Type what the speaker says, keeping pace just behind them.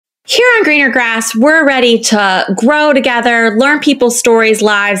Here on Greener Grass, we're ready to grow together, learn people's stories,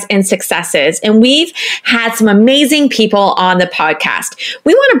 lives, and successes. And we've had some amazing people on the podcast.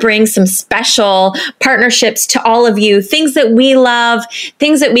 We want to bring some special partnerships to all of you, things that we love,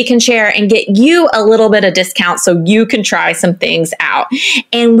 things that we can share and get you a little bit of discount so you can try some things out.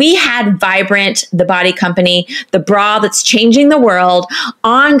 And we had Vibrant, the body company, the bra that's changing the world,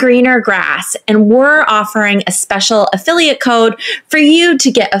 on Greener Grass. And we're offering a special affiliate code for you to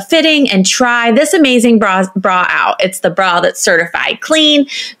get a fitting and try this amazing bra out. It's the bra that's certified clean,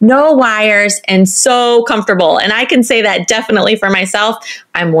 no wires, and so comfortable. And I can say that definitely for myself.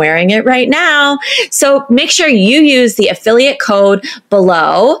 I'm wearing it right now. So make sure you use the affiliate code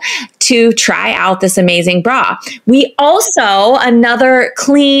below to try out this amazing bra. We also, another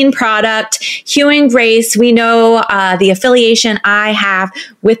clean product, Hue & Grace. We know the affiliation I have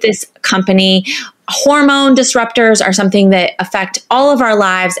with this company. Hormone disruptors are something that affect all of our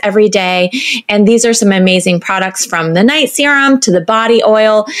lives every day. And these are some amazing products, from the night serum to the body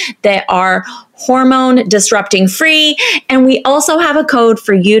oil, that are hormone disrupting free. And we also have a code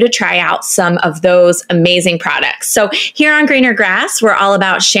for you to try out some of those amazing products. So here on Greener Grass, we're all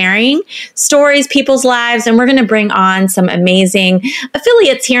about sharing stories, people's lives, and we're going to bring on some amazing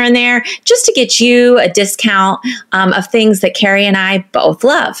affiliates here and there just to get you a discount of things that Carrie and I both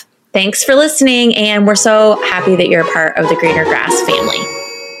love. Thanks for listening, and we're so happy that you're a part of the Greener Grass family.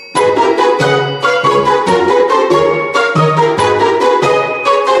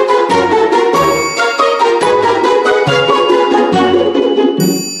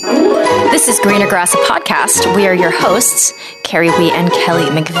 This is Greener Grass, a podcast. We are your hosts, Carrie Wheat and Kelly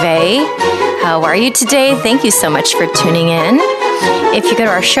McVeigh. How are you today? Thank you so much for tuning in. If you go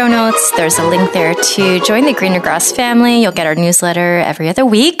to our show notes, there's a link there to join the Greener Grass family. You'll get our newsletter every other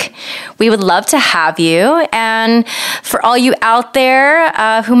week. We would love to have you. And for all you out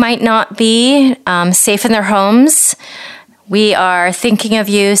there who might not be safe in their homes, we are thinking of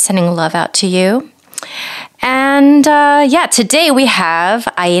you, sending love out to you. And today we have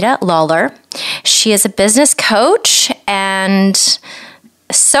Aida Lawler. She is a business coach and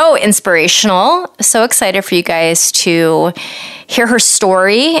so inspirational. So excited for you guys to hear her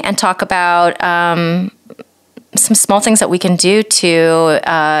story and talk about some small things that we can do to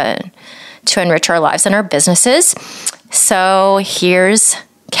enrich our lives and our businesses. So here's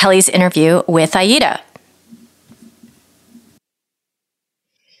Kelly's interview with Aida.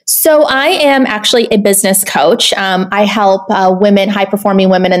 So I am actually a business coach. I help women, high-performing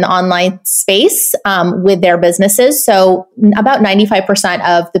women in the online space with their businesses. So about 95%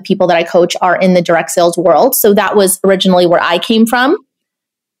 of the people that I coach are in the direct sales world. So that was originally where I came from.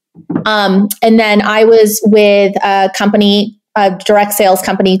 And then I was with a company, a direct sales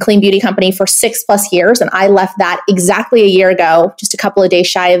company, clean beauty company, for 6+ years. And I left that exactly a year ago, just a couple of days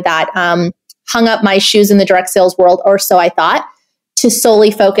shy of that, hung up my shoes in the direct sales world, or so I thought, to solely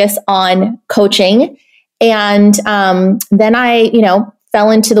focus on coaching. And then I,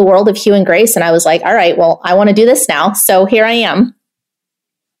 fell into the world of Hue & Grace, and I was like, all right, well, I want to do this now. So here I am.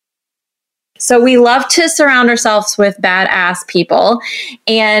 So we love to surround ourselves with badass people.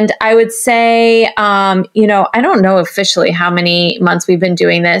 And I would say, I don't know officially how many months we've been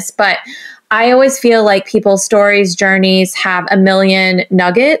doing this, but I always feel like people's stories, journeys have a million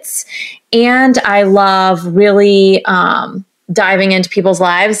nuggets. And I love really diving into people's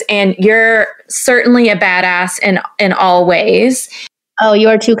lives, and you're certainly a badass in all ways. Oh, you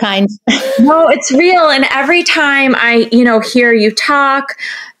are too kind. No, it's real. And every time I, hear you talk,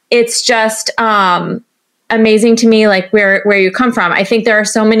 it's just amazing to me, like where you come from. I think there are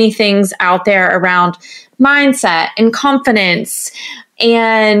so many things out there around mindset and confidence.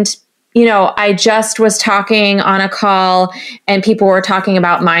 And I just was talking on a call and people were talking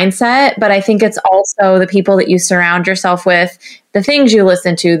about mindset, but I think it's also the people that you surround yourself with, the things you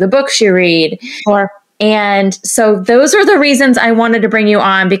listen to, the books you read. And so those are the reasons I wanted to bring you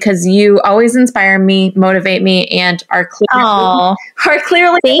on, because you always inspire me, motivate me, and are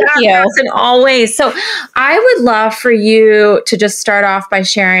clearly Thank you. in all ways. So I would love for you to just start off by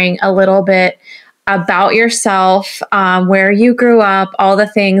sharing a little bit about yourself, where you grew up, all the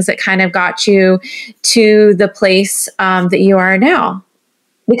things that kind of got you to the place that you are now.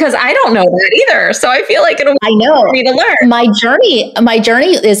 Because I don't know that either. So I feel like it'll be for me to learn. My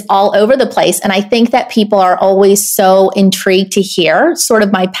journey is all over the place. And I think that people are always so intrigued to hear sort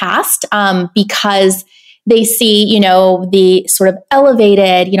of my past, because they see, the sort of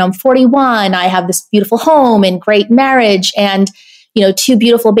elevated, I'm 41, I have this beautiful home and great marriage. And 2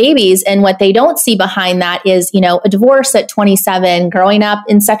 beautiful babies. And what they don't see behind that is, a divorce at 27, growing up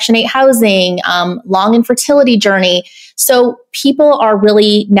in Section 8 housing, long infertility journey. So people are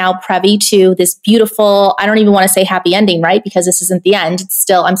really now privy to this beautiful, I don't even want to say happy ending, right? Because this isn't the end.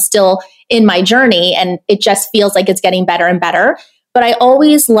 I'm still in my journey, and it just feels like it's getting better and better. But I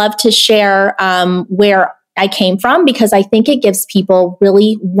always love to share where I came from, because I think it gives people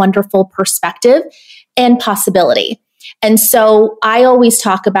really wonderful perspective and possibility. And so I always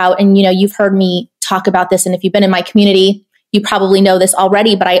talk about, and you've heard me talk about this, and if you've been in my community, you probably know this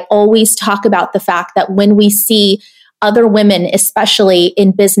already, but I always talk about the fact that when we see other women, especially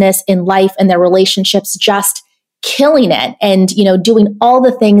in business, in life, and their relationships, just killing it and, doing all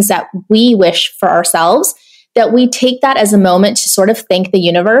the things that we wish for ourselves, that we take that as a moment to sort of thank the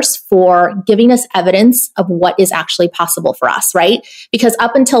universe for giving us evidence of what is actually possible for us, right? Because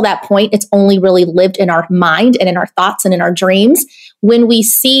up until that point, it's only really lived in our mind and in our thoughts and in our dreams. When we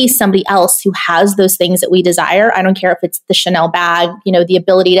see somebody else who has those things that we desire, I don't care if it's the Chanel bag, the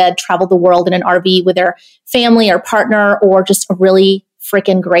ability to travel the world in an RV with their family or partner, or just a really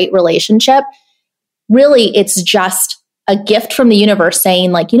freaking great relationship, really, it's just a gift from the universe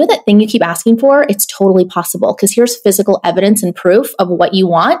saying, like, that thing you keep asking for, it's totally possible, because here's physical evidence and proof of what you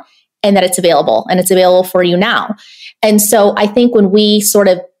want and that it's available, and it's available for you now. And so I think when we sort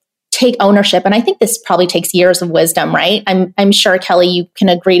of take ownership, and I think this probably takes years of wisdom, right? I'm sure, Kelly, you can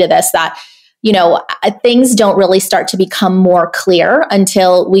agree to this, that, things don't really start to become more clear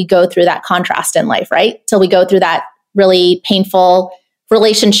until we go through that contrast in life, right? Till we go through that really painful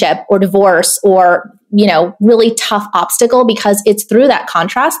relationship or divorce or really tough obstacle, because it's through that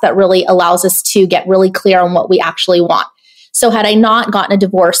contrast that really allows us to get really clear on what we actually want. So had I not gotten a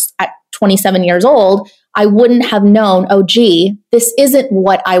divorce at 27 years old, I wouldn't have known, oh, gee, this isn't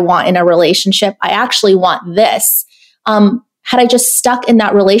what I want in a relationship. I actually want this. Had I just stuck in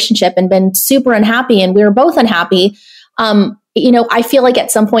that relationship and been super unhappy, and we were both unhappy, I feel like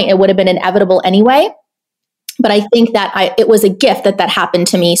at some point it would have been inevitable anyway. But I think that it was a gift that happened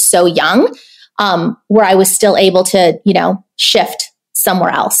to me so young, where I was still able to, shift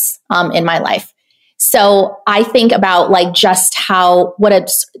somewhere else in my life. So I think about like just what a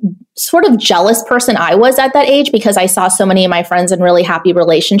sort of jealous person I was at that age, because I saw so many of my friends in really happy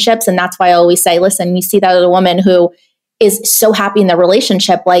relationships. And that's why I always say, listen, you see that other woman who is so happy in their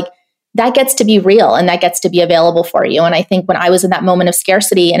relationship, like that gets to be real and that gets to be available for you. And I think when I was in that moment of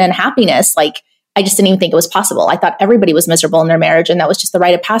scarcity and unhappiness, like I just didn't even think it was possible. I thought everybody was miserable in their marriage, and that was just the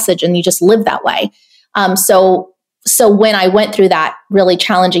rite of passage, and you just live that way. So when I went through that really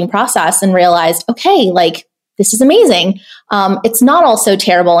challenging process and realized, okay, like this is amazing. It's not all so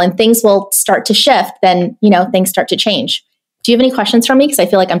terrible, and things will start to shift. Then, things start to change. Do you have any questions for me? Because I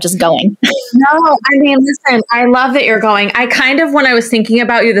feel like I'm just going. No, listen, I love that you're going. I kind of, when I was thinking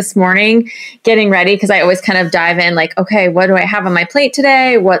about you this morning, getting ready, because I always kind of dive in like, okay, what do I have on my plate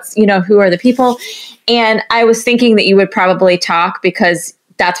today? What's, who are the people? And I was thinking that you would probably talk because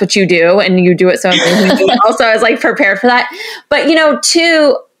that's what you do and you do it so amazingly. Also, I was like prepared for that. But,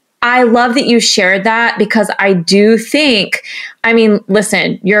 too, I love that you shared that, because I do think,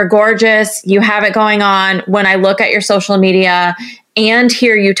 listen, you're gorgeous. You have it going on. When I look at your social media and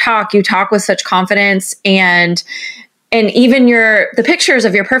hear you talk with such confidence, and even the pictures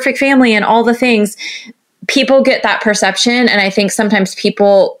of your perfect family and all the things, people get that perception. And I think sometimes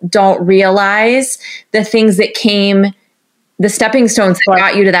people don't realize the things that came, the stepping stones that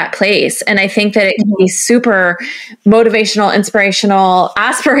got you to that place. And I think that it can be super motivational, inspirational,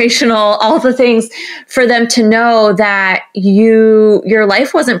 aspirational, all the things for them to know that your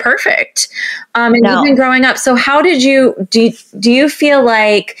life wasn't perfect. And you've been growing up. So how did do you feel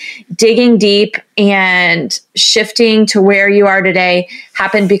like digging deep and shifting to where you are today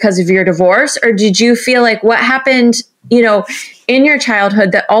happened because of your divorce? Or did you feel like what happened, in your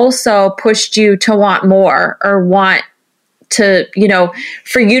childhood that also pushed you to want more, or want to,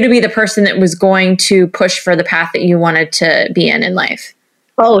 for you to be the person that was going to push for the path that you wanted to be in life?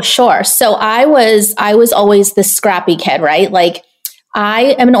 Oh, sure. So I was always the scrappy kid, right? Like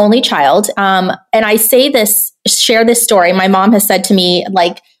I am an only child. And I share this story. My mom has said to me,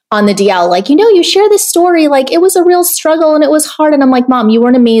 like on the DL, like, you share this story, like it was a real struggle and it was hard. And I'm like, Mom, you were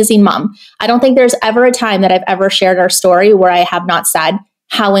an amazing mom. I don't think there's ever a time that I've ever shared our story where I have not said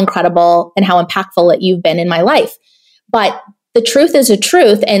how incredible and how impactful that you've been in my life. But the truth is a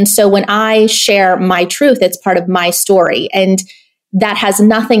truth. And so when I share my truth, it's part of my story. And that has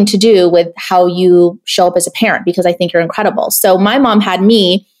nothing to do with how you show up as a parent, because I think you're incredible. So my mom had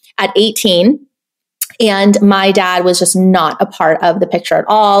me at 18, and my dad was just not a part of the picture at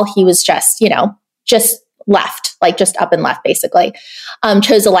all. He was just left, like just up and left, basically.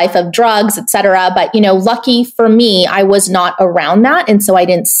 Chose a life of drugs, etc. But, lucky for me, I was not around that. And so I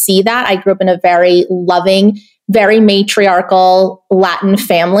didn't see that. I grew up in a very loving, very matriarchal Latin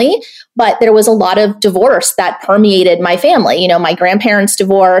family, but there was a lot of divorce that permeated my family. My grandparents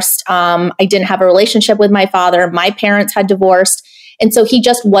divorced. I didn't have a relationship with my father. My parents had divorced. And so he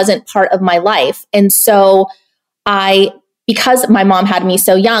just wasn't part of my life. And so because my mom had me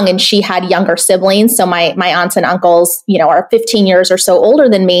so young and she had younger siblings, so my aunts and uncles, are 15 years or so older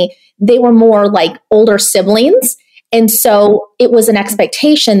than me, they were more like older siblings. And so it was an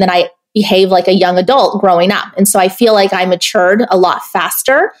expectation that I behave like a young adult growing up. And so I feel like I matured a lot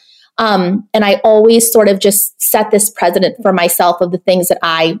faster. And I always sort of just set this precedent for myself of the things that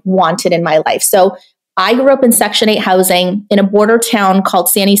I wanted in my life. So I grew up in Section 8 housing in a border town called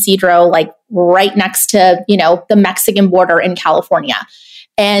San Ysidro, like right next to, the Mexican border in California.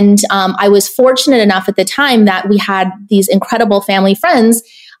 And I was fortunate enough at the time that we had these incredible family friends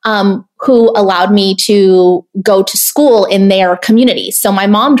who allowed me to go to school in their community. So my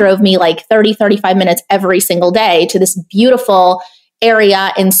mom drove me like 30, 35 minutes every single day to this beautiful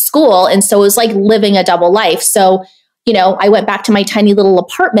area in school. And so it was like living a double life. So, I went back to my tiny little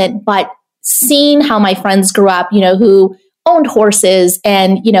apartment, but seeing how my friends grew up, who owned horses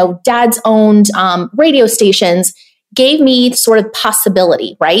and, dads owned radio stations gave me sort of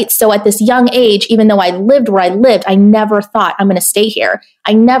possibility, right? So at this young age, even though I lived where I lived, I never thought I'm going to stay here.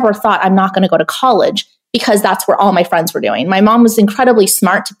 I never thought I'm not going to go to college because that's where all my friends were doing. My mom was incredibly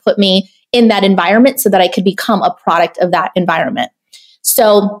smart to put me in that environment so that I could become a product of that environment.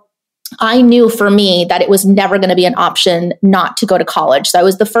 So I knew for me that it was never going to be an option not to go to college. So I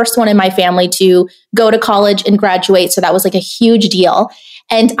was the first one in my family to go to college and graduate. So that was like a huge deal.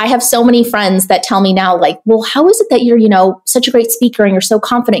 And I have so many friends that tell me now, like, well, how is it that you're, such a great speaker and you're so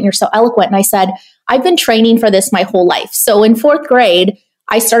confident and you're so eloquent? And I said, I've been training for this my whole life. So in 4th grade,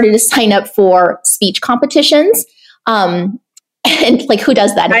 I started to sign up for speech competitions. And like, who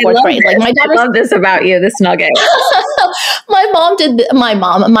does that in 4th grade? This. Like, I love this about you, this nugget.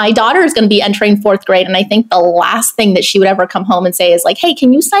 My daughter is going to be entering 4th grade. And I think the last thing that she would ever come home and say is like, hey,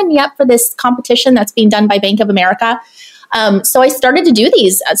 can you sign me up for this competition that's being done by Bank of America? So I started to do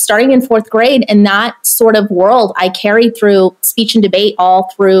these starting in 4th grade, and that sort of world I carried through speech and debate all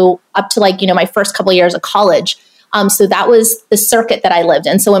through up to my first couple of years of college. So that was the circuit that I lived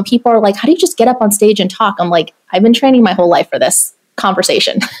in. So when people are like, how do you just get up on stage and talk? I'm like, I've been training my whole life for this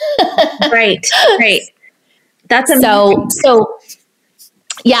conversation. Right. That's amazing. So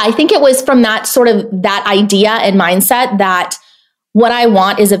yeah, I think it was from that sort of that idea and mindset that what I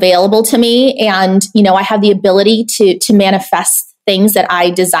want is available to me. And, I have the ability to manifest things that I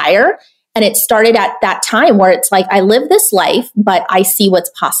desire. And it started at that time where it's like, I live this life, but I see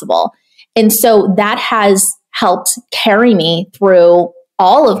what's possible. And so that has helped carry me through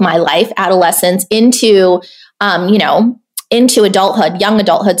all of my life, adolescence into, into adulthood, young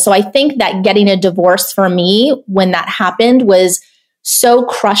adulthood. So I think that getting a divorce for me when that happened was so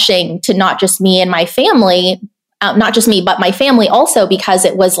crushing to not just me and my family, not just me, but my family also, because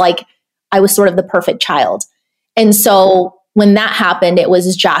it was like I was sort of the perfect child. And so when that happened, it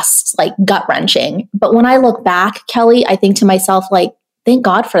was just like gut wrenching. But when I look back, Kelly, I think to myself, like, thank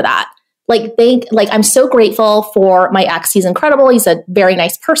God for that. I'm so grateful for my ex. He's incredible. He's a very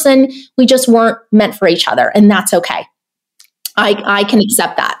nice person. We just weren't meant for each other, and that's okay. I can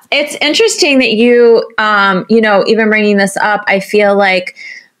accept that. It's interesting that you, even bringing this up, I feel like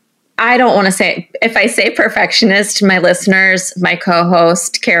I don't want to say, if I say perfectionist, my listeners, my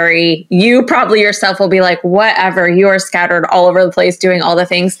co-host, Carrie, you probably yourself will be like, whatever, you are scattered all over the place doing all the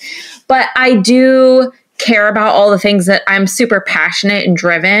things. But I do care about all the things that I'm super passionate and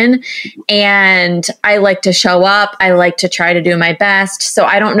driven, and I like to show up. I like to try to do my best. So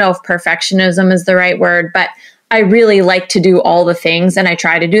I don't know if perfectionism is the right word, but I really like to do all the things and I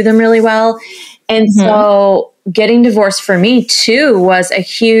try to do them really well. And so getting divorced for me too was a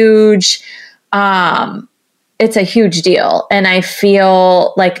huge, it's a huge deal. And I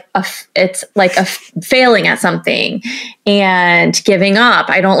feel like it's like a failing at something and giving up.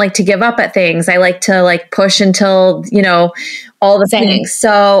 I don't like to give up at things. I like to push until, all the things.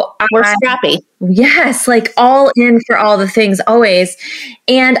 So we're scrappy. Yes. All in for all the things always.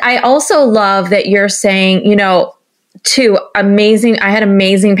 And I also love that you're saying, too, I had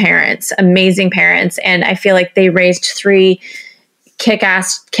amazing parents. And I feel like they raised 3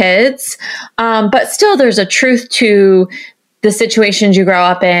 kick-ass kids. But still there's a truth to the situations you grow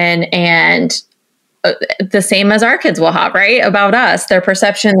up in, and the same as our kids will have, right? About us, their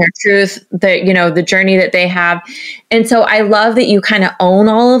perception, their truth, the journey that they have. And so I love that you kind of own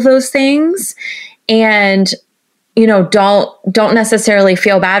all of those things. and don't necessarily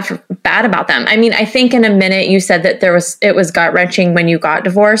feel bad about them. I mean, I think in a minute you said that it was gut-wrenching when you got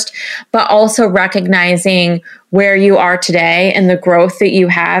divorced, but also recognizing where you are today and the growth that you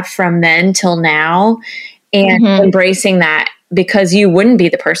have from then till now, and embracing that, because you wouldn't be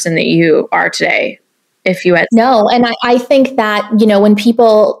the person that you are today if you had. No. And I think that, when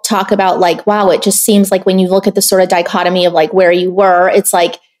people talk about like, wow, it just seems like when you look at the sort of dichotomy of like where you were, it's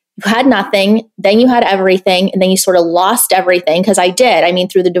like, you had nothing, then you had everything, and then you sort of lost everything. Because I did. I mean,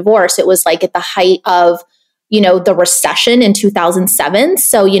 through the divorce, it was like at the height of, the recession in 2007.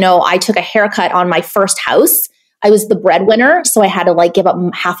 So, I took a haircut on my first house. I was the breadwinner. So I had to like give up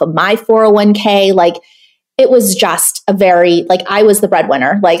half of my 401k. Like, it was just I was the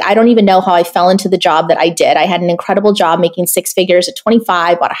breadwinner. Like, I don't even know how I fell into the job that I did. I had an incredible job making 6 figures at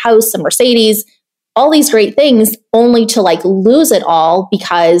 25, bought a house, a Mercedes, all these great things, only to like lose it all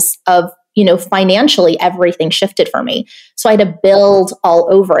because of, financially everything shifted for me. So I had to build all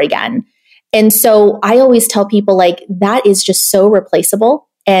over again. And so I always tell people like that is just so replaceable,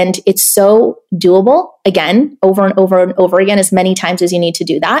 and it's so doable again, over and over and over again, as many times as you need to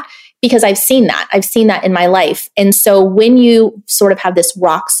do that, because I've seen that in my life. And so when you sort of have this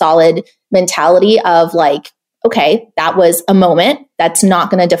rock solid mentality of like, okay, that was a moment, that's not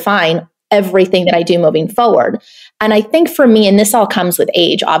going to define everything that I do moving forward. And I think for me, and this all comes with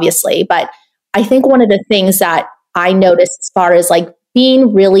age, obviously, but I think one of the things that I noticed as far as like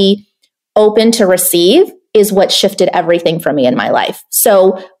being really open to receive is what shifted everything for me in my life.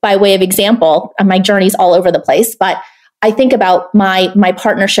 So by way of example, my journey's all over the place, but I think about my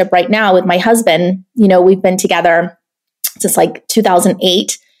partnership right now with my husband. We've been together since like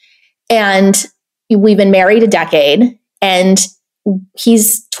 2008, and we've been married a decade, and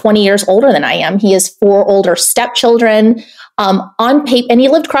he's 20 years older than I am. He has 4 older stepchildren on paper, and he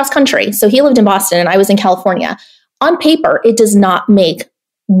lived cross country. So he lived in Boston and I was in California. On paper, it does not make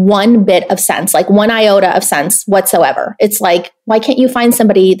one bit of sense, like one iota of sense whatsoever. It's like, why can't you find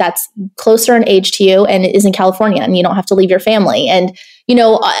somebody that's closer in age to you and is in California, and you don't have to leave your family? And,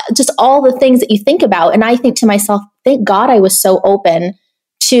 just all the things that you think about. And I think to myself, thank God I was so open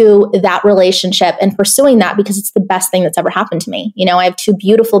to that relationship and pursuing that, because it's the best thing that's ever happened to me. I have 2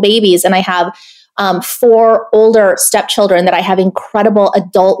 beautiful babies, and I have 4 older stepchildren that I have incredible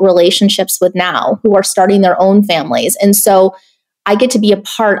adult relationships with now, who are starting their own families. And so I get to be a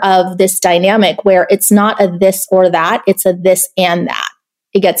part of this dynamic where it's not a this or that, it's a this and that.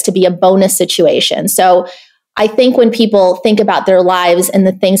 It gets to be a bonus situation. So I think when people think about their lives and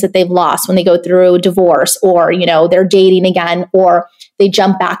the things that they've lost when they go through divorce, or, they're dating again, or they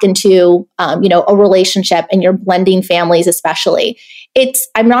jump back into, a relationship, and you're blending families, especially,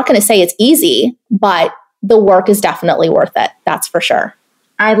 I'm not going to say it's easy, but the work is definitely worth it. That's for sure.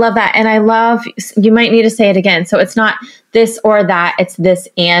 I love that. And you might need to say it again. So it's not this or that, it's this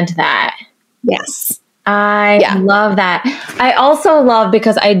and that. Yes. I love that. I also love,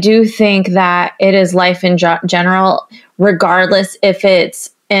 because I do think that it is life in general, regardless if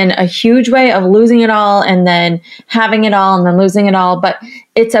it's in a huge way of losing it all and then having it all and then losing it all, but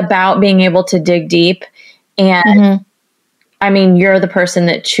it's about being able to dig deep. And I mean, you're the person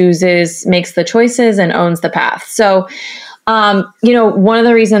that makes the choices and owns the path. So, one of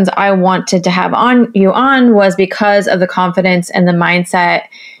the reasons I wanted to have you on was because of the confidence and the mindset.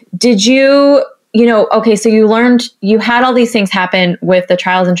 Did you, okay, so you had all these things happen with the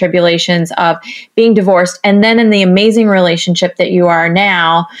trials and tribulations of being divorced, and then in the amazing relationship that you are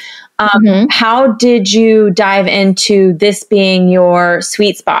now, how did you dive into this being your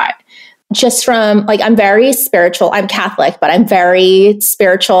sweet spot? Just from I'm very spiritual. I'm Catholic, but I'm very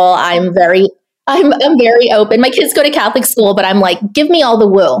spiritual. I'm very open. My kids go to Catholic school, but I'm like, give me all the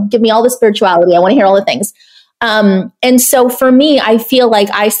woo, give me all the spirituality. I want to hear all the things. And so for me, I feel like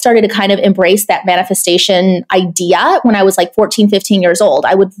I started to kind of embrace that manifestation idea when I was like 14, 15 years old.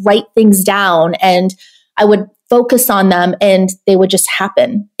 I would write things down and I would focus on them, and they would just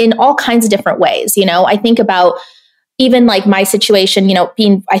happen in all kinds of different ways. I think about even like my situation,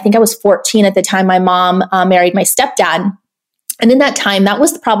 I think I was 14 at the time my mom married my stepdad. And in that time, that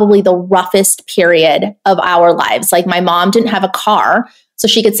was probably the roughest period of our lives. Like, my mom didn't have a car, so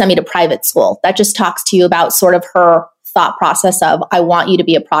she could send me to private school. That just talks to you about sort of her thought process of, I want you to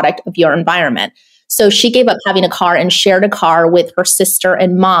be a product of your environment. So she gave up having a car and shared a car with her sister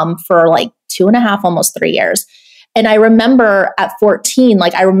and mom for like 2.5, almost 3 years. And I remember at 14,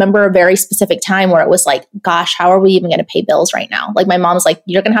 I remember a very specific time where it was like, gosh, how are we even going to pay bills right now? Like, my mom was like,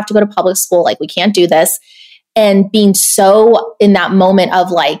 you're going to have to go to public school. Like, we can't do this. And being so in that moment of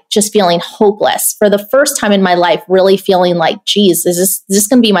just feeling hopeless for the first time in my life, really feeling like, geez, is this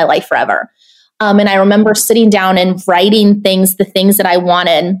going to be my life forever? And I remember sitting down and writing the things that I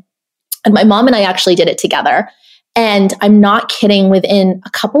wanted. And my mom and I actually did it together. And I'm not kidding, within a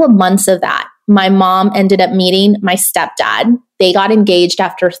couple of months of that, my mom ended up meeting my stepdad. They got engaged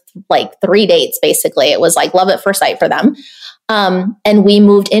after like 3 dates, basically. It was like love at first sight for them. And we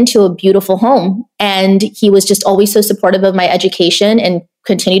moved into a beautiful home. And he was just always so supportive of my education and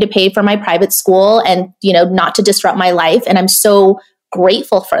continued to pay for my private school and, not to disrupt my life. And I'm so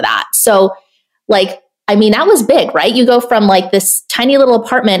grateful for that. So that was big, right? You go from like this tiny little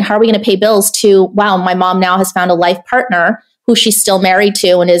apartment, how are we going to pay bills, to, wow, my mom now has found a life partner who she's still married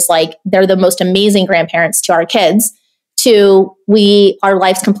to and is like, they're the most amazing grandparents to our kids, to our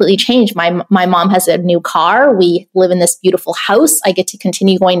lives completely changed. My mom has a new car. We live in this beautiful house. I get to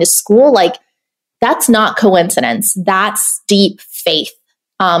continue going to school. Like, that's not coincidence. That's deep faith,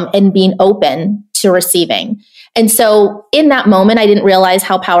 and being open to receiving. And so in that moment, I didn't realize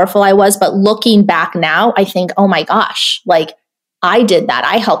how powerful I was. But looking back now, I think, oh my gosh, like I did that.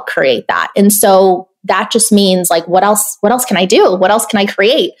 I helped create that. And so that just means like, what else can I do? What else can I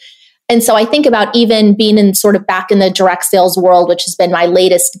create? And so I think about even being in sort of back in the direct sales world, which has been my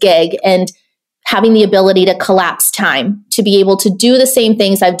latest gig, and having the ability to collapse time, to be able to do the same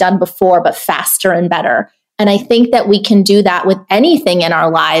things I've done before, but faster and better. And I think that we can do that with anything in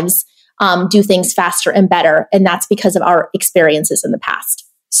our lives. Do things faster and better. And that's because of our experiences in the past.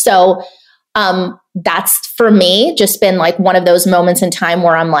 So that's for me just been like one of those moments in time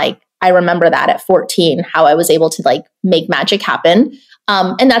where I'm like, I remember that at 14, how I was able to like make magic happen.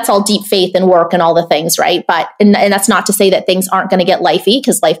 And that's all deep faith and work and all the things, right? But, and that's not to say that things aren't going to get lifey,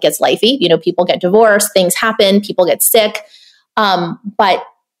 because life gets lifey. People get divorced, things happen, people get sick. But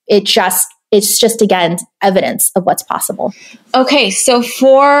it's just, again, evidence of what's possible. Okay. So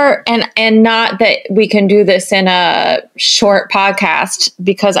and not that we can do this in a short podcast,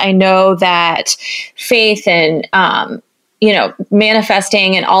 because I know that faith and,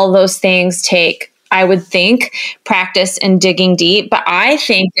 manifesting and all those things take, I would think, practice and digging deep. But I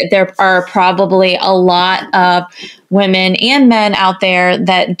think that there are probably a lot of women and men out there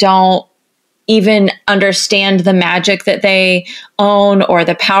that don't even understand the magic that they own or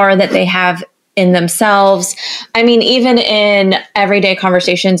the power that they have in themselves. I mean, even in everyday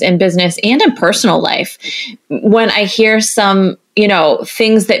conversations in business and in personal life, when I hear some,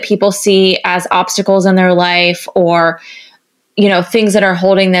 things that people see as obstacles in their life, or things that are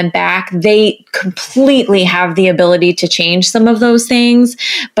holding them back, they completely have the ability to change some of those things.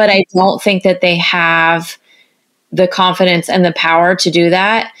 But I don't think that they have the confidence and the power to do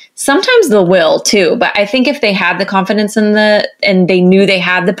that. Sometimes the will too, but I think if they had the confidence and they knew they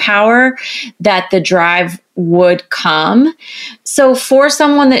had the power, that the drive would come. So for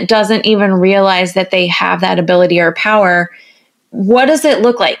someone that doesn't even realize that they have that ability or power, what does it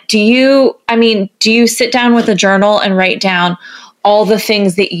look like? Do you sit down with a journal and write down all the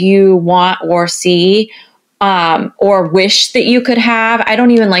things that you want or see, or wish that you could have? I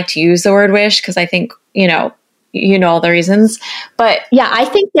don't even like to use the word wish, because I think, all the reasons. But yeah, I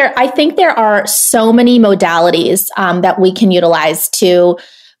think there are so many modalities that we can utilize to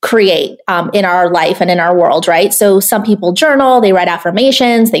create in our life and in our world, right? So some people journal, they write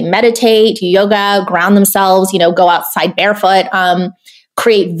affirmations, they meditate, do yoga, ground themselves, go outside barefoot,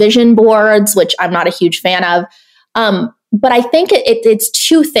 create vision boards, which I'm not a huge fan of. But I think it's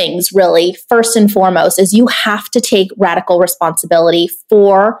two things, really. First and foremost is you have to take radical responsibility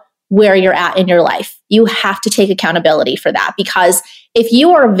for where you're at in your life. You have to take accountability for that, because if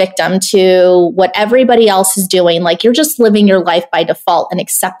you are a victim to what everybody else is doing, like you're just living your life by default and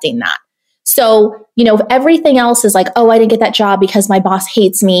accepting that. So, if everything else is like, oh, I didn't get that job because my boss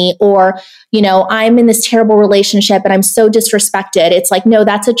hates me, or, I'm in this terrible relationship and I'm so disrespected. It's like, no,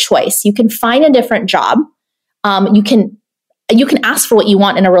 that's a choice. You can find a different job. You can ask for what you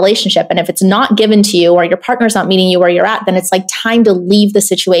want in a relationship. And if it's not given to you, or your partner's not meeting you where you're at, then it's like time to leave the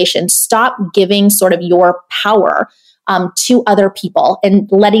situation. Stop giving sort of your power to other people and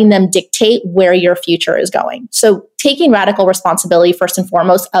letting them dictate where your future is going. So taking radical responsibility, first and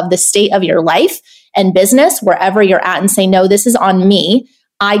foremost, of the state of your life and business, wherever you're at, and say, no, this is on me.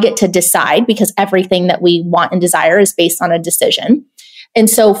 I get to decide, because everything that we want and desire is based on a decision. And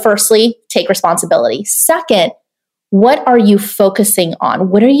so firstly, take responsibility. Second, what are you focusing on?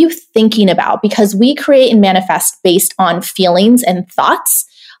 What are you thinking about? Because we create and manifest based on feelings and thoughts,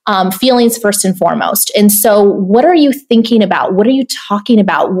 feelings first and foremost. And so what are you thinking about? What are you talking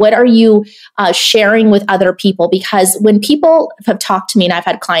about? What are you sharing with other people? Because when people have talked to me, and I've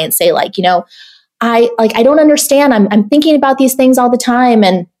had clients say I don't understand. I'm thinking about these things all the time,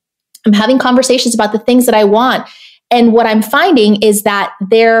 and I'm having conversations about the things that I want. And what I'm finding is that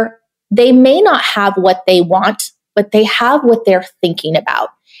they're they may not have what they want, but they have what they're thinking about.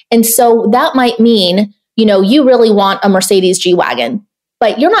 And so that might mean, you really want a Mercedes G-Wagon,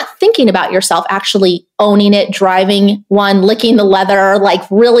 but you're not thinking about yourself actually owning it, driving one, licking the leather, like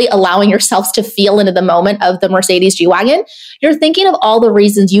really allowing yourselves to feel into the moment of the Mercedes G-Wagon. You're thinking of all the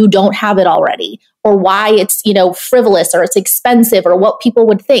reasons you don't have it already, or why it's, frivolous, or it's expensive, or what people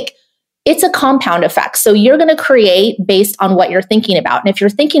would think. It's a compound effect. So you're going to create based on what you're thinking about. And if you're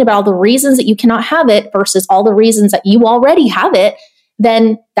thinking about all the reasons that you cannot have it versus all the reasons that you already have it,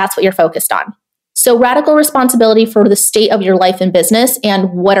 then that's what you're focused on. So radical responsibility for the state of your life and business, and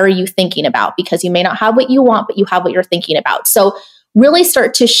what are you thinking about? Because you may not have what you want, but you have what you're thinking about. So really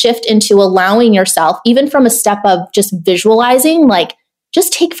start to shift into allowing yourself, even from a step of just visualizing, like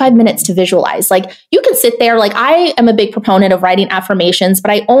just take 5 minutes to visualize. Like you can sit there, like I am a big proponent of writing affirmations,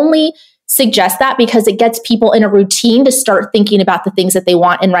 but I only suggest that because it gets people in a routine to start thinking about the things that they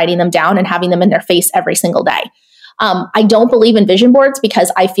want and writing them down and having them in their face every single day. I don't believe in vision boards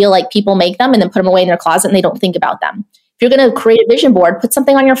because I feel like people make them and then put them away in their closet and they don't think about them. If you're going to create a vision board, put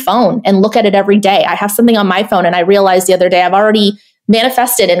something on your phone and look at it every day. I have something on my phone, and I realized the other day I've already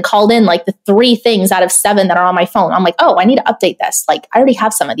manifested and called in like the 3 things out of 7 that are on my phone. I'm like, oh, I need to update this. Like I already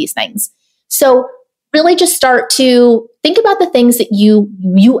have some of these things. So really just start to think about the things that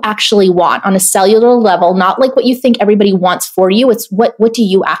you actually want on a cellular level, not like what you think everybody wants for you. It's what do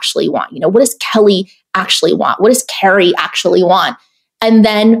you actually want? What does Kelly actually want? What does Carrie actually want? And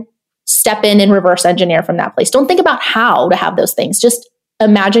then step in and reverse engineer from that place. Don't think about how to have those things. Just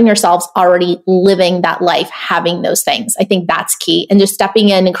imagine yourselves already living that life, having those things. I think that's key. And just stepping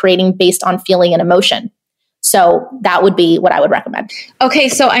in and creating based on feeling and emotion. So that would be what I would recommend. Okay.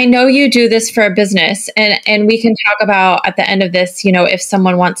 So I know you do this for a business, and we can talk about at the end of this, if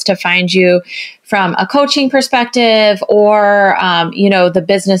someone wants to find you from a coaching perspective or, the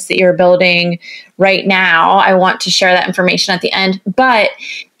business that you're building right now. I want to share that information at the end. But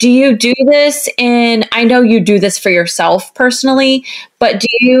do you do this I know you do this for yourself personally, but do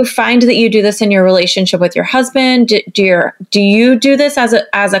you find that you do this in your relationship with your husband? Do you do this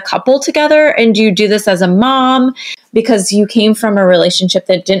as a couple together? And do you do this as a mom? Because you came from a relationship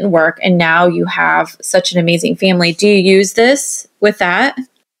that didn't work and now you have such an amazing family. Do you use this with that?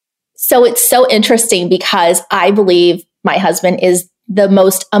 So it's so interesting because I believe my husband is the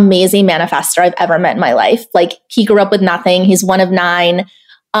most amazing manifestor I've ever met in my life. Like he grew up with nothing. He's one of 9.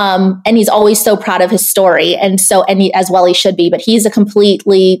 And he's always so proud of his story. And as well he should be, but he's a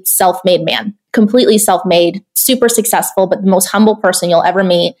completely self-made man, completely self-made, super successful, but the most humble person you'll ever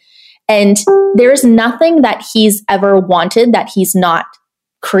meet. And there's nothing that he's ever wanted that he's not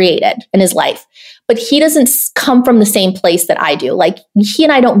created in his life. But he doesn't come from the same place that I do. Like he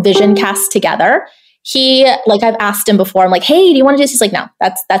and I don't vision cast together. I've asked him before, I'm like, hey, do you want to do this? He's like, no,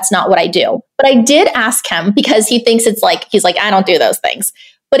 that's not what I do. But I did ask him because he thinks he's like, I don't do those things.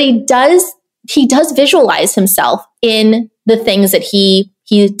 But he does visualize himself in the things that he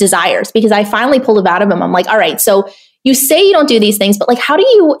desires, because I finally pulled it out of him. I'm like, all right, so you say you don't do these things, but like, how do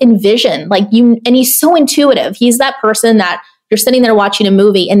you envision and he's so intuitive. He's that person that you're sitting there watching a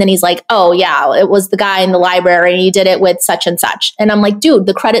movie and then he's like, oh yeah, it was the guy in the library and he did it with such and such. And I'm like, dude,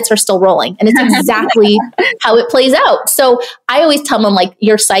 the credits are still rolling. And it's exactly how it plays out. So I always tell him like,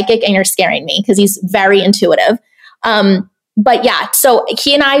 you're psychic and you're scaring me, because he's very intuitive. But yeah, so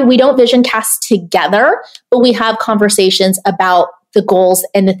he and I, we don't vision cast together, but we have conversations about the goals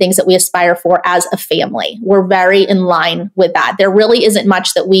and the things that we aspire for as a family. We're very in line with that. There really isn't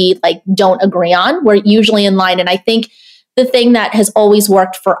much that we don't agree on. We're usually in line. And I think the thing that has always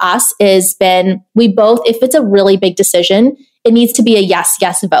worked for us is we both, if it's a really big decision, it needs to be a yes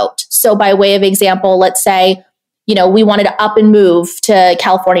vote. So by way of example, let's say, we wanted to up and move to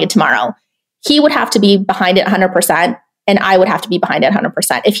California tomorrow. He would have to be behind it 100%. And I would have to be behind it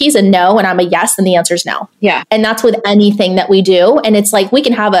 100%. If he's a no and I'm a yes, then the answer is no. Yeah. And that's with anything that we do. And it's like, we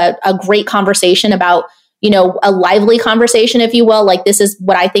can have a great conversation about, a lively conversation, if you will, like, this is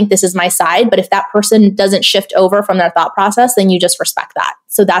what I think, this is my side. But if that person doesn't shift over from their thought process, then you just respect that.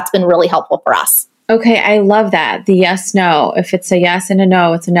 So that's been really helpful for us. Okay. I love that. The yes, no. If it's a yes and a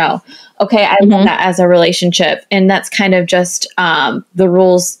no, it's a no. Okay. I love that as a relationship. And that's kind of just the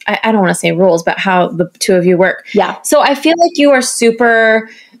rules. I don't want to say rules, but how the two of you work. Yeah. So I feel like you are super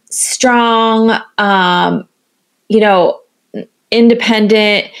strong,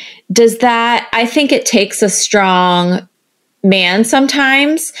 independent. I think it takes a strong man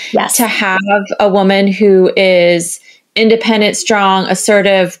sometimes to have a woman who is independent, strong,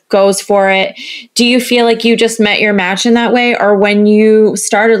 assertive, goes for it. Do you feel like you just met your match in that way? Or when you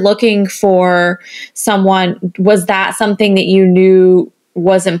started looking for someone, was that something that you knew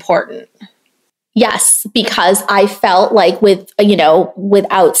was important. Yes, because I felt like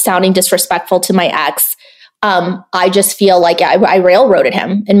without sounding disrespectful to my ex, I just feel like I railroaded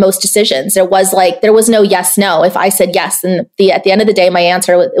him in most decisions. There was no yes, no. If I said yes, and at the end of the day, my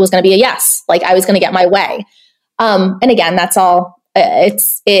answer it was going to be a yes. Like I was going to get my way. And again, that's all.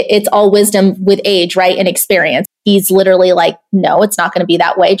 It's all wisdom with age, right, and experience. He's literally like, no, it's not going to be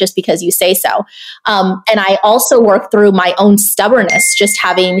that way just because you say so. And I also worked through my own stubbornness, just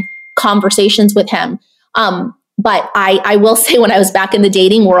having conversations with him. But I will say, when I was back in the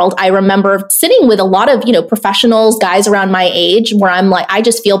dating world, I remember sitting with a lot of, professionals, guys around my age, where I'm like, I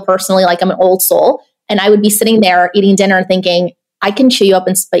just feel personally like I'm an old soul. And I would be sitting there eating dinner thinking, I can chew you up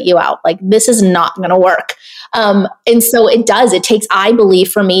and spit you out. Like, this is not going to work. And so it takes, I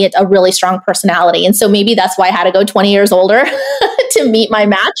believe, for me, a really strong personality. And so maybe that's why I had to go 20 years older to meet my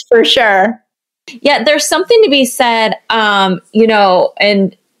match, for sure. Yeah, there's something to be said,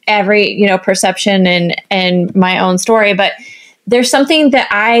 and every, perception and my own story, but there's something that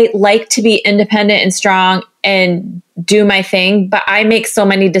I like to be independent and strong and do my thing, but I make so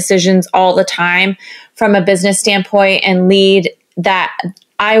many decisions all the time from a business standpoint and lead, that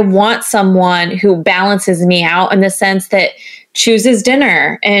I want someone who balances me out in the sense that chooses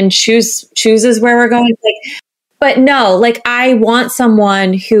dinner and chooses where we're going. But no, I want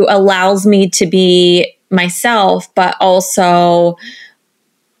someone who allows me to be myself, but also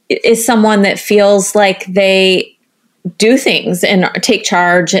is someone that feels like they do things and take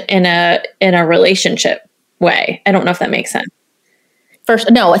charge in a relationship way. I don't know if that makes sense.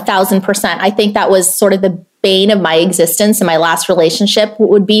 No, 1,000%. I think that was sort of the bane of my existence in my last relationship.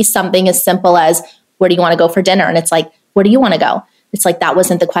 Would be something as simple as, where do you want to go for dinner? And it's like, where do you want to go? It's like, that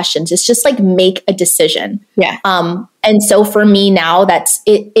wasn't the question. It's just like, make a decision. Yeah. And so for me now,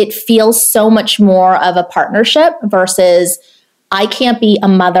 it feels so much more of a partnership versus I can't be a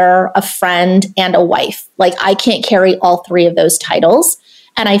mother, a friend, and a wife. Like, I can't carry all three of those titles.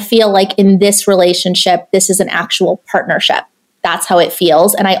 And I feel like in this relationship, this is an actual partnership. That's how it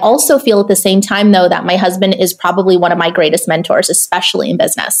feels. And I also feel at the same time, though, that my husband is probably one of my greatest mentors, especially in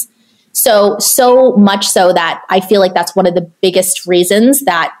business. So much so that I feel like that's one of the biggest reasons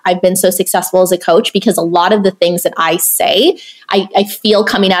that I've been so successful as a coach, because a lot of the things that I say, I feel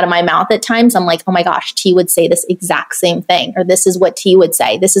coming out of my mouth at times. I'm like, oh my gosh, T would say this exact same thing, or this is what T would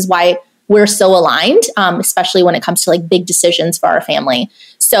say. This is why we're so aligned, especially when it comes to big decisions for our family.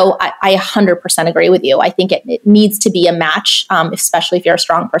 So I 100% agree with you. I think it needs to be a match, especially if you're a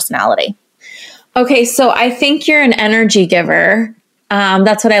strong personality. Okay, so I think you're an energy giver.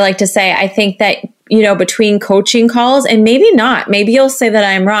 That's what I like to say. I think that, between coaching calls, and maybe not, maybe you'll say that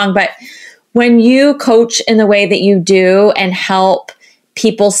I'm wrong, but when you coach in the way that you do and help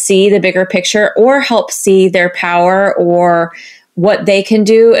people see the bigger picture or help see their power or what they can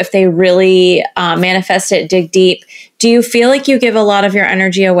do if they really manifest it, dig deep, do you feel like you give a lot of your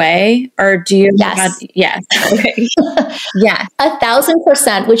energy away, or do you? Yes. Yes. Okay. Yeah.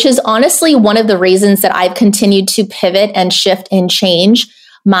 1,000%, which is honestly one of the reasons that I've continued to pivot and shift and change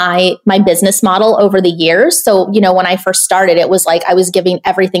my business model over the years. So, when I first started, it was like I was giving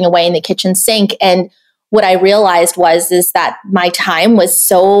everything away in the kitchen sink. And what I realized is that my time was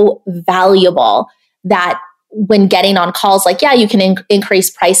so valuable that when getting on calls, you can increase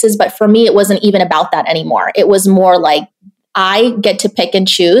prices. But for me, it wasn't even about that anymore. It was more like, I get to pick and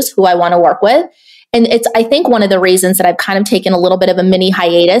choose who I want to work with. And it's, I think, one of the reasons that I've kind of taken a little bit of a mini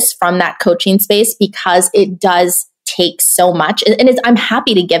hiatus from that coaching space, because it does take so much. And I'm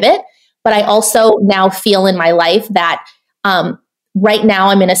happy to give it, but I also now feel in my life that right now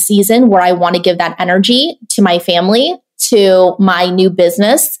I'm in a season where I want to give that energy to my family, to my new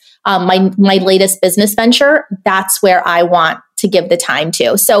business, my latest business venture. That's where I want to give the time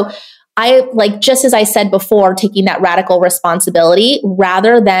to. So I, just as I said before, taking that radical responsibility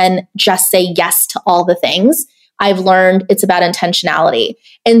rather than just say yes to all the things. I've learned it's about intentionality.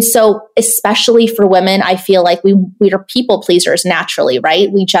 And so especially for women, I feel like we are people pleasers naturally,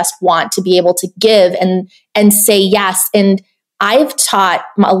 right? We just want to be able to give and say yes. And I've taught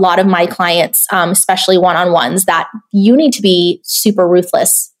a lot of my clients, especially one-on-ones, that you need to be super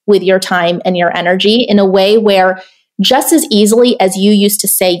ruthless with your time and your energy in a way where just as easily as you used to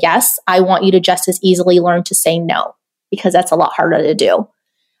say yes, I want you to just as easily learn to say no, because that's a lot harder to do.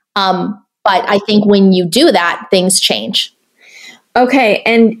 But I think when you do that, things change. Okay.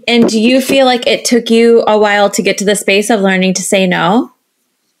 And do you feel like it took you a while to get to the space of learning to say no?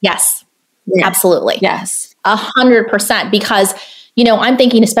 Yes, absolutely. Yes. 100%. Because, I'm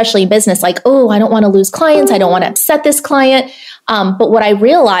thinking, especially in business, like, oh, I don't want to lose clients. I don't want to upset this client. But what I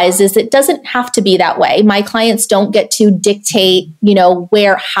realize is it doesn't have to be that way. My clients don't get to dictate,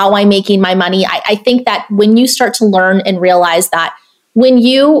 how I'm making my money. I think that when you start to learn and realize that when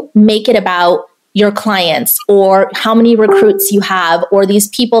you make it about your clients or how many recruits you have or these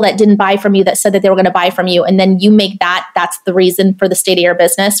people that didn't buy from you that said that they were going to buy from you, and then you make that's the reason for the state of your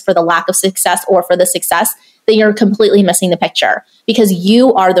business, for the lack of success or for the success, then you're completely missing the picture because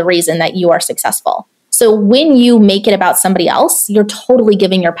you are the reason that you are successful. So when you make it about somebody else, you're totally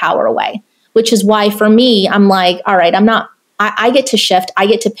giving your power away, which is why for me, I'm like, all right, I get to shift, I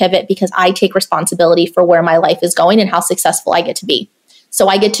get to pivot because I take responsibility for where my life is going and how successful I get to be. So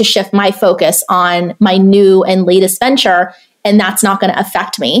I get to shift my focus on my new and latest venture, and that's not going to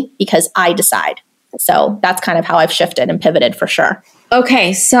affect me because I decide. So that's kind of how I've shifted and pivoted for sure.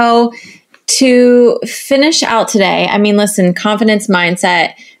 Okay, so to finish out today, listen, confidence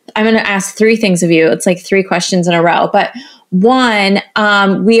mindset, I'm going to ask 3 things of you. It's like 3 questions in a row. But one,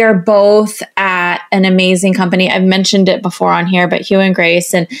 we are both at an amazing company. I've mentioned it before on here, but Hugh and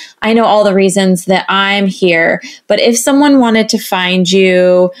Grace, and I know all the reasons that I'm here. But if someone wanted to find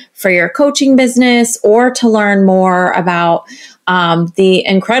you for your coaching business or to learn more about the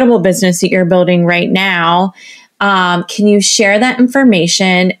incredible business that you're building right now, can you share that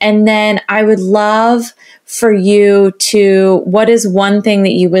information? And then I would love for you to, what is one thing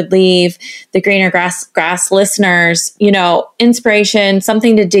that you would leave the Greener Grass listeners, inspiration,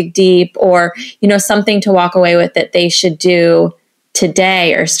 something to dig deep, or, something to walk away with that they should do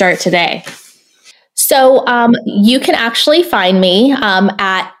today or start today? So you can actually find me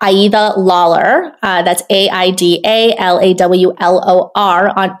at Aida Lawlor. That's AIDALAWLOR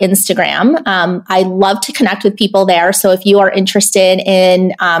on Instagram. I love to connect with people there. So if you are interested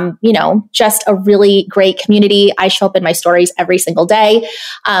in, just a really great community, I show up in my stories every single day.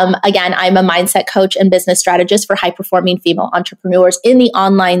 Again, I'm a mindset coach and business strategist for high-performing female entrepreneurs in the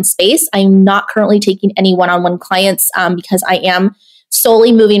online space. I'm not currently taking any one-on-one clients because I am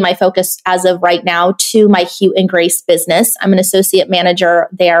solely moving my focus as of right now to my Hugh and Grace business. I'm an associate manager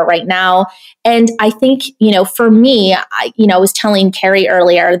there right now. And I think, for me, I was telling Carrie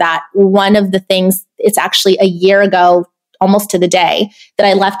earlier that one of the things, it's actually a year ago, almost to the day, that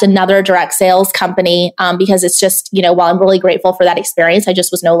I left another direct sales company because it's just, while I'm really grateful for that experience, I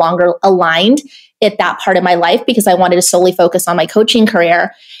just was no longer aligned at that part of my life because I wanted to solely focus on my coaching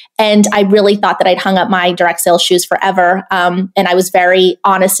career. And I really thought that I'd hung up my direct sales shoes forever. And I was very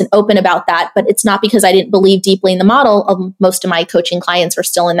honest and open about that. But it's not because I didn't believe deeply in the model. Most of my coaching clients are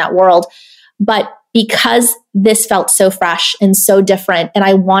still in that world. But because this felt so fresh and so different, and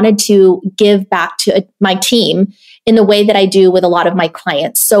I wanted to give back to my team in the way that I do with a lot of my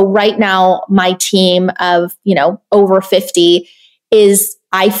clients. So right now, my team of, over 50 is,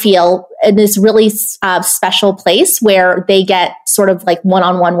 I feel, in this really special place where they get sort of like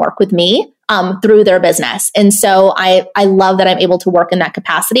one-on-one work with me through their business. And so I love that I'm able to work in that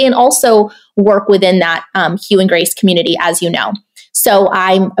capacity and also work within that Hugh and Grace community, as you know. So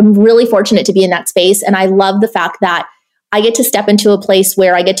I'm really fortunate to be in that space. And I love the fact that I get to step into a place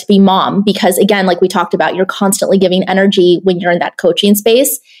where I get to be mom because, again, like we talked about, you're constantly giving energy when you're in that coaching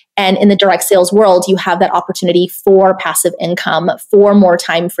space. And in the direct sales world, you have that opportunity for passive income, for more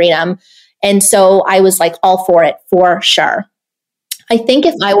time freedom. And so I was like all for it, for sure. I think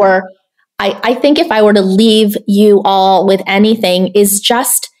if I were to leave you all with anything is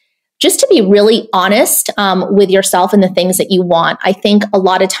just to be really honest with yourself and the things that you want. I think a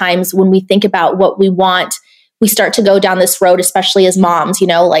lot of times when we think about what we want, we start to go down this road, especially as moms,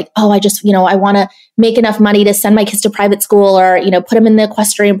 like, oh, I want to make enough money to send my kids to private school or, put them in the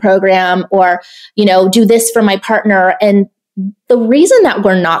equestrian program or, do this for my partner. And the reason that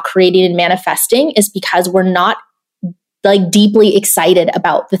we're not creating and manifesting is because we're not like deeply excited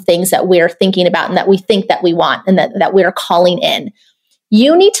about the things that we're thinking about and that we think that we want and that we're calling in.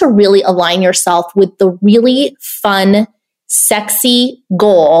 You need to really align yourself with the really fun, sexy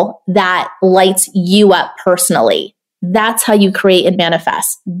goal that lights you up personally. That's how you create and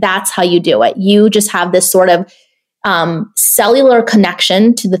manifest. That's how you do it. You just have this sort of cellular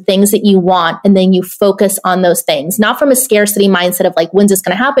connection to the things that you want, and then you focus on those things, not from a scarcity mindset of like, when's this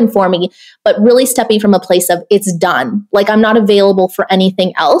going to happen for me, but really stepping from a place of it's done. Like, I'm not available for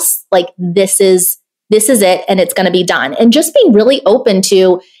anything else. Like, this is it, and it's going to be done. And just being really open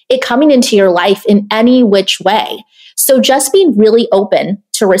to it coming into your life in any which way. So just being really open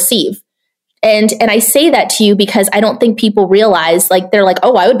to receive. And I say that to you because I don't think people realize, like, they're like,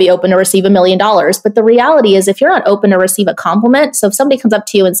 oh, I would be open to receive $1 million. But the reality is, if you're not open to receive a compliment, so if somebody comes up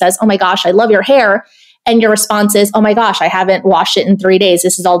to you and says, oh my gosh, I love your hair, and your response is, oh my gosh, I haven't washed it in 3 days.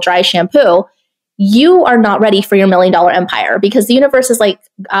 This is all dry shampoo. You are not ready for your $1 million empire, because the universe is like,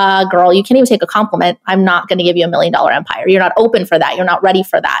 girl, you can't even take a compliment. I'm not going to give you $1 million empire. You're not open for that. You're not ready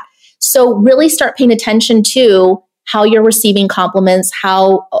for that. So really start paying attention to how you're receiving compliments,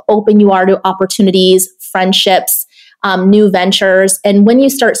 how open you are to opportunities, friendships, new ventures. And when you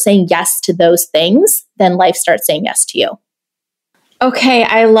start saying yes to those things, then life starts saying yes to you. Okay,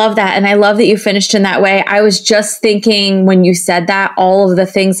 I love that. And I love that you finished in that way. I was just thinking when you said that, all of the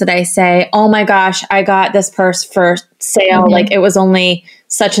things that I say, oh my gosh, I got this purse for sale. Mm-hmm. Like it was only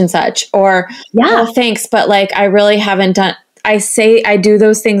such and such. Or, yeah, oh, thanks, but like I really haven't done. I do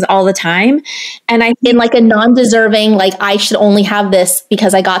those things all the time. And in like a non-deserving, like I should only have this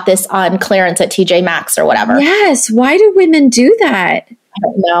because I got this on clearance at TJ Maxx or whatever. Yes. Why do women do that? I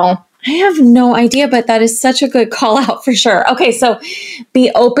don't know. I have no idea, but that is such a good call out for sure. Okay, so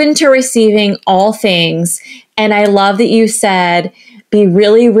be open to receiving all things. And I love that you said, be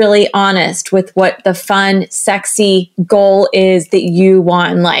really, really honest with what the fun, sexy goal is that you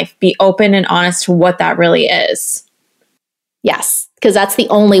want in life. Be open and honest to what that really is. Yes, because that's the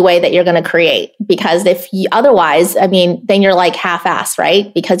only way that you're going to create. Because if you, otherwise, I mean, then you're like half-ass,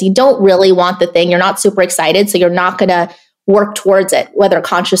 right? Because you don't really want the thing. You're not super excited. So you're not going to work towards it, whether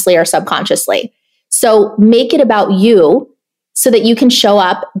consciously or subconsciously. So make it about you so that you can show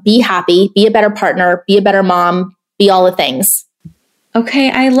up, be happy, be a better partner, be a better mom, be all the things.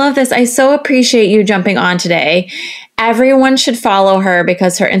 Okay, I love this. I so appreciate you jumping on today. Everyone should follow her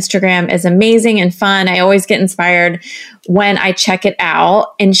because her Instagram is amazing and fun. I always get inspired when I check it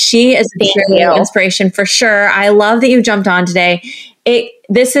out. And she is an inspiration for sure. I love that you jumped on today.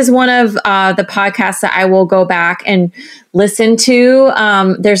 This is one of the podcasts that I will go back and listen to.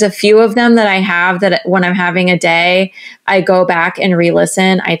 There's a few of them that I have that when I'm having a day, I go back and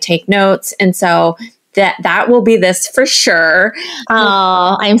re-listen. I take notes. And so that will be this for sure.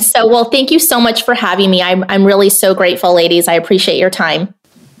 Oh, thank you so much for having me. I'm really so grateful, ladies. I appreciate your time.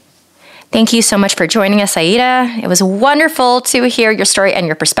 Thank you so much for joining us, Aida. It was wonderful to hear your story and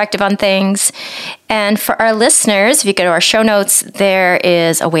your perspective on things. And for our listeners, if you go to our show notes, there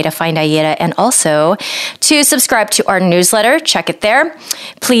is a way to find Aida and also to subscribe to our newsletter. Check it there.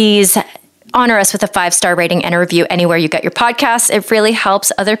 Please honor us with a 5-star rating and a review anywhere you get your podcasts. It really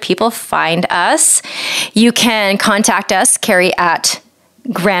helps other people find us. You can contact us, Carrie, at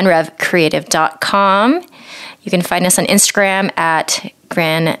grandrevcreative.com. You can find us on Instagram at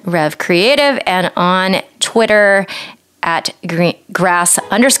grandrevcreative and on Twitter at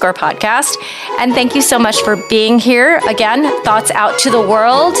grass_podcast. And thank you so much for being here. Again, thoughts out to the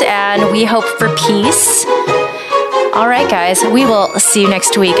world, and we hope for peace. All right, guys, we will see you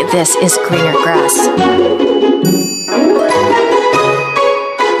next week. This is Greener Grass.